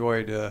 really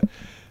enjoyed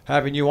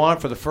having you on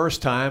for the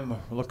first time.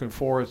 We're looking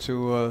forward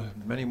to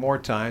many more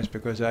times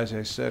because, as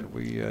I said,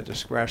 we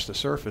just scratched the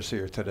surface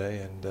here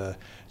today. And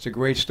it's a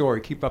great story.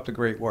 Keep up the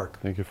great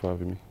work. Thank you for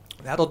having me.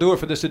 That'll do it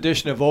for this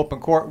edition of Open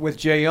Court with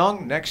Jay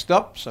Young. Next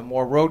up, some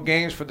more road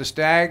games for the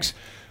Stags.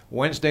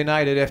 Wednesday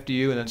night at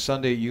FDU, and then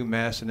Sunday at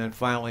UMass, and then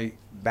finally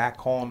back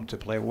home to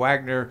play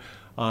Wagner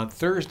on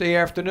Thursday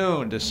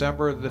afternoon,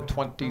 December the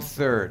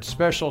 23rd.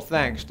 Special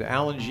thanks to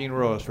Alan Jean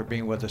Rose for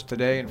being with us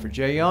today, and for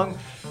Jay Young,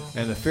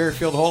 and the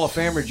Fairfield Hall of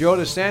Famer Joe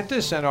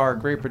DeSantis, and our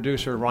great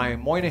producer Ryan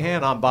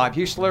Moynihan. I'm Bob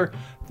Huesler.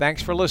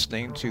 Thanks for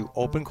listening to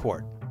Open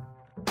Court.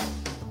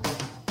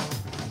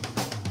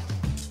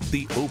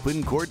 The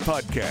Open Court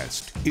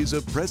Podcast is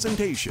a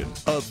presentation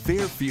of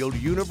Fairfield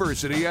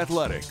University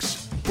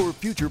Athletics. For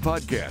future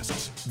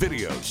podcasts,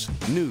 videos,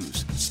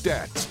 news,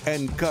 stats,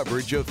 and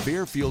coverage of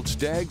Fairfield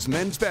Stags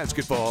men's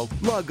basketball,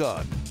 log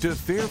on to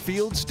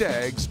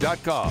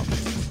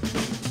fairfieldstags.com.